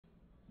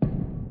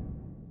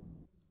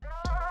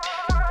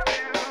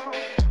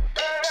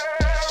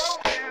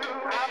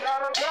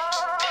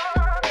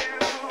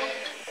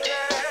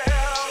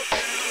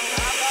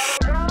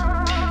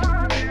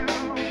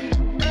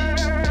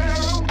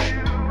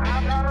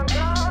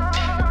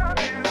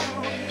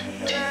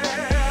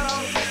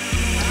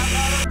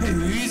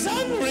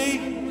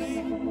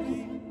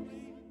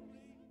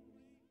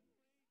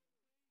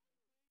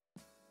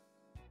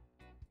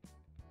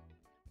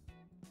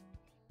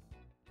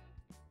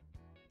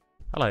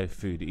Hello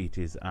food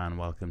eaters and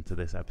welcome to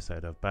this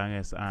episode of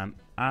Bangers and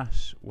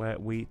Ash, where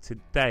we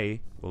today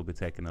will be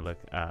taking a look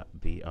at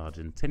the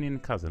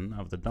Argentinian cousin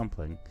of the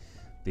dumpling,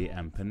 the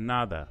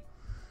empanada.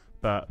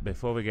 But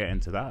before we get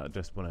into that, I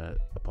just want to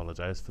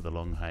apologise for the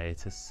long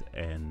hiatus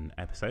in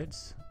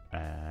episodes.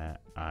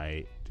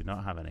 I do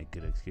not have any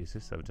good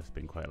excuses, I've just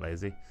been quite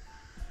lazy.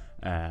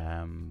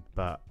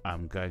 But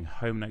I'm going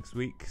home next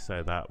week,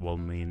 so that will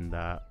mean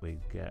that we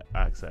get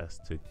access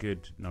to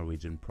good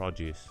Norwegian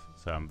produce,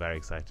 so I'm very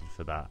excited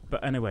for that.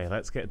 But anyway,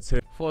 let's get to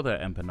it. For the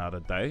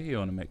empanada dough, you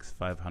want to mix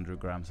 500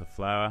 grams of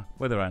flour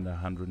with around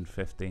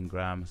 115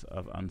 grams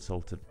of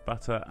unsalted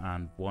butter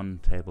and 1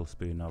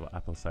 tablespoon of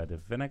apple cider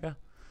vinegar,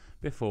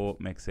 before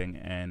mixing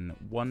in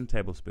 1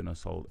 tablespoon of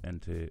salt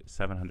into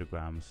 700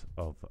 grams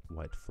of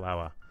white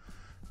flour.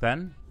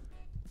 Then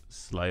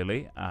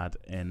slowly add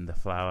in the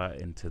flour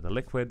into the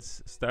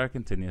liquids, stir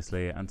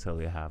continuously until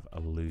you have a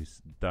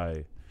loose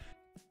dough.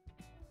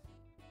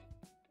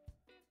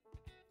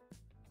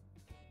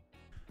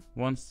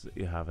 Once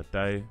you have a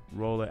dough,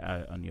 roll it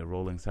out on your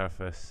rolling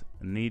surface,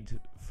 knead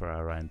for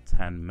around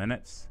 10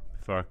 minutes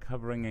before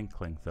covering in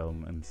cling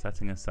film and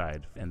setting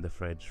aside in the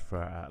fridge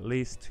for at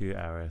least 2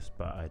 hours,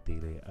 but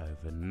ideally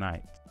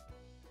overnight.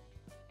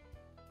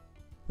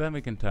 Then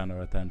we can turn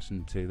our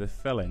attention to the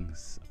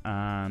fillings,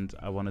 and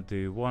I want to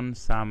do 1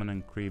 salmon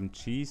and cream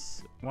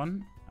cheese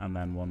one, and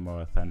then 1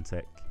 more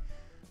authentic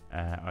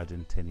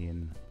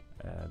Argentinian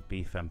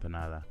beef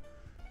empanada.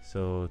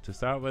 So to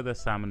start with the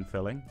salmon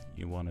filling,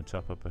 you want to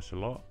chop up a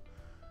shallot,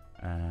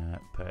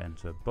 put it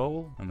into a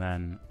bowl, and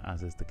then,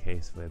 as is the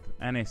case with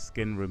any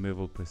skin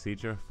removal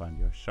procedure, find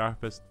your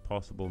sharpest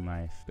possible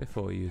knife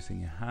before using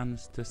your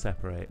hands to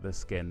separate the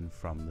skin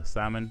from the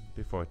salmon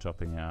before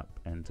chopping it up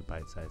into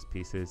bite-sized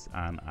pieces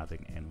and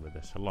adding in with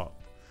the shallot.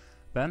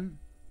 Then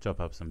chop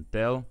up some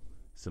dill,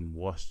 some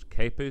washed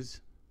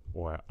capers,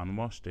 or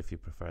unwashed if you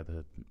prefer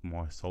the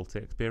more salty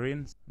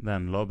experience.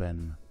 Then lob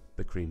in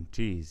the cream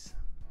cheese,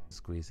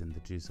 squeeze in the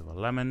juice of a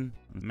lemon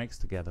and mix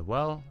together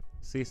well.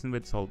 Season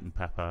with salt and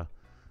pepper,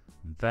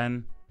 and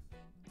then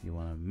you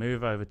want to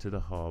move over to the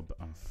hob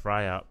and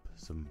fry up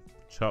some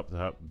chopped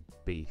up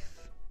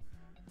beef.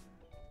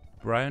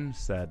 Brown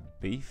said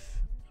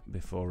beef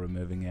before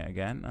removing it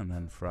again, and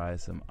then fry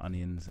some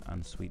onions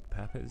and sweet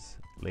peppers,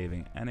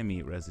 leaving any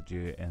meat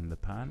residue in the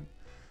pan.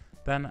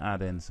 Then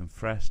add in some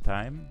fresh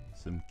thyme,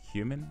 some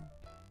cumin,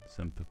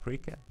 some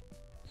paprika,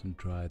 some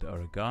dried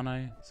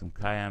oregano, some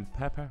cayenne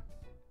pepper,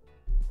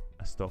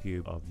 a stock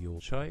cube of your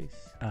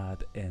choice.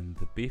 Add in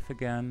the beef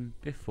again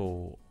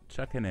before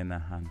chucking in a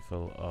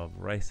handful of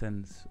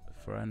raisins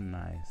for a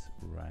nice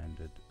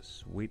rounded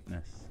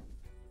sweetness.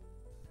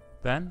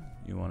 Then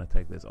you want to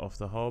take this off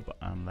the hob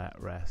and let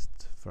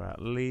rest for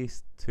at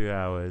least 2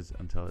 hours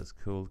until it's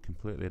cooled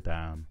completely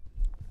down.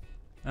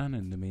 And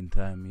in the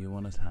meantime, you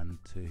want to tend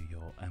to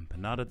your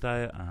empanada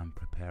dough and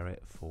prepare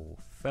it for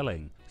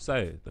filling.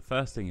 So the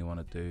first thing you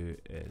want to do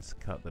is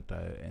cut the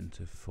dough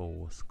into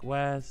 4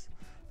 squares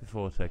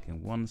before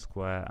taking 1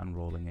 square and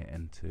rolling it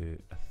into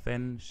a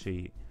thin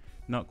sheet,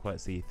 not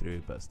quite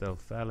see-through but still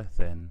fairly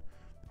thin,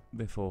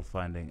 before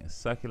finding a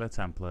circular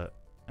template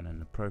in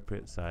an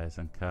appropriate size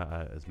and cut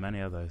out as many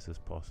of those as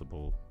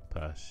possible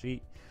per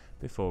sheet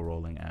before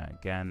rolling it out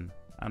again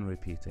and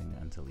repeating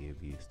until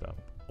you've used up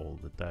all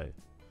the dough.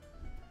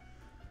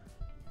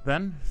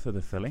 Then for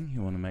the filling,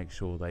 you want to make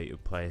sure that you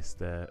place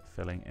the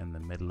filling in the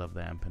middle of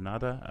the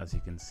empanada. As you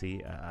can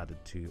see, I added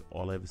 2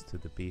 olives to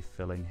the beef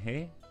filling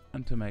here.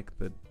 And to make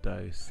the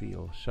dough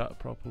seal shut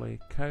properly,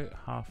 coat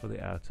half of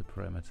the outer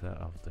perimeter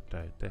of the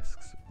dough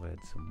discs with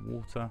some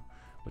water,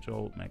 which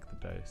will make the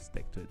dough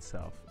stick to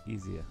itself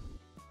easier.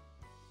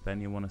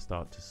 Then you want to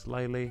start to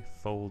slowly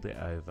fold it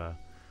over,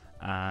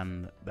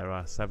 and there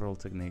are several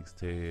techniques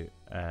to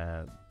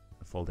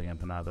folding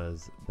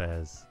empanadas.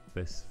 There's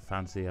this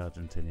fancy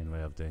Argentinian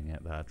way of doing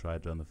it that I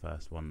tried on the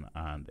first one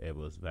and it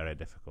was very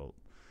difficult.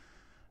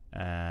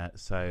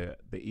 So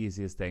the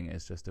easiest thing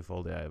is just to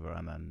fold it over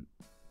and then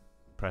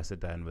press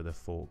it down with a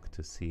fork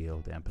to seal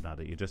the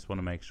empanada. You just want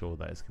to make sure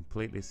that it's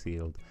completely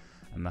sealed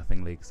and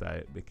nothing leaks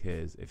out,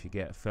 because if you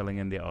get filling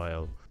in the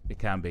oil, it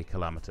can be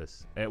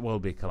calamitous. It will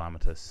be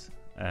calamitous.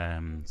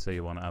 So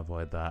you want to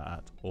avoid that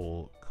at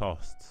all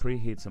costs.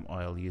 Preheat some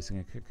oil using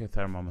a cooker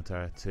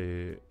thermometer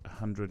to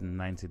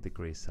 190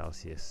 degrees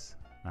Celsius,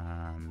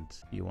 and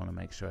you want to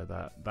make sure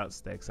that that's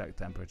the exact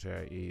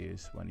temperature you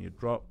use when you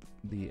drop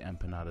the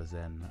empanadas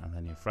in, and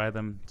then you fry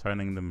them,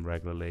 turning them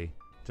regularly.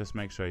 Just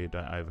make sure you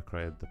don't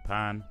overcrowd the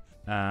pan,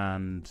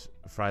 and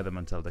fry them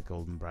until they're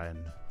golden brown,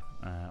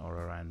 or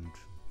around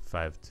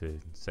 5 to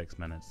 6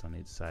 minutes on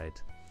each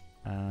side.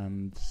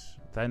 And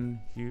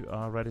then you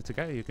are ready to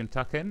go. You can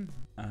tuck in,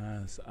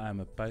 as I'm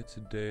about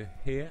to do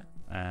here.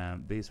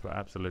 These were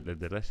absolutely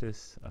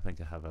delicious. I think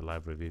I have a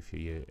live review for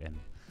you in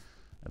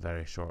a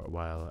very short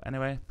while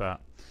anyway. But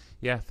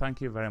yeah,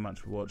 thank you very much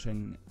for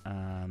watching,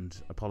 and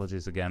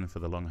apologies again for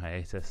the long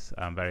hiatus.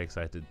 I'm very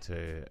excited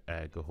to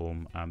go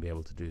home and be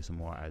able to do some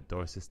more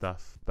outdoorsy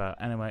stuff.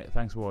 But anyway,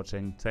 thanks for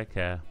watching, take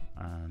care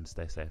and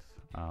stay safe.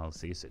 I'll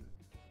see you soon.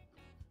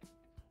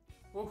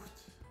 Oof,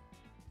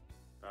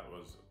 that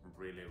was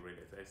really,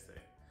 really tasty.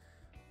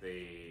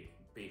 The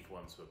beef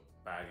ones were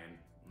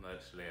banging,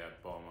 literally a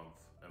bomb of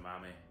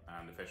umami,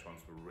 and the fish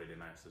ones were really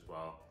nice as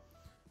well.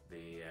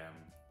 The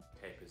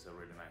capers are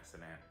really nice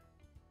in it,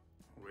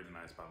 really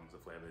nice balance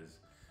of flavours.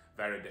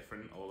 Very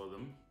different, all of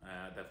them.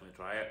 Definitely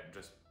try it.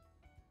 Just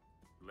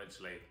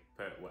literally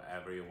put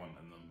whatever you want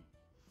in them.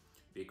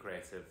 Be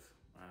creative,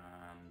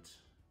 and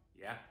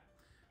yeah,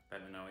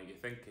 let me know what you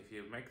think if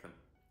you make them.